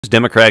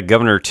Democrat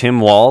Governor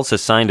Tim Walz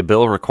has signed a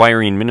bill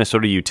requiring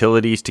Minnesota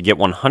utilities to get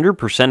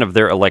 100% of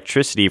their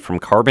electricity from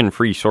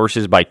carbon-free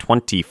sources by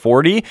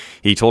 2040.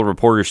 He told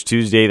reporters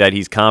Tuesday that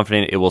he's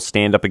confident it will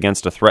stand up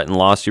against a threatened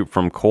lawsuit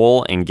from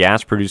coal and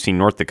gas-producing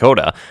North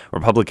Dakota.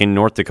 Republican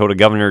North Dakota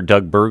Governor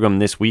Doug Burgum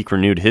this week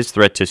renewed his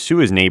threat to sue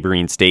his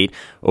neighboring state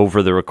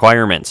over the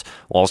requirements.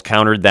 Walz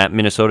countered that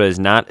Minnesota is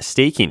not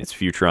staking its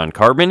future on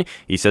carbon.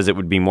 He says it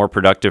would be more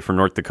productive for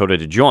North Dakota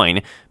to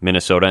join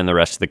Minnesota and the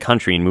rest of the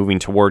country in moving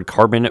toward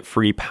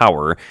carbon-free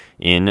power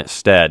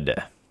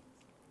instead.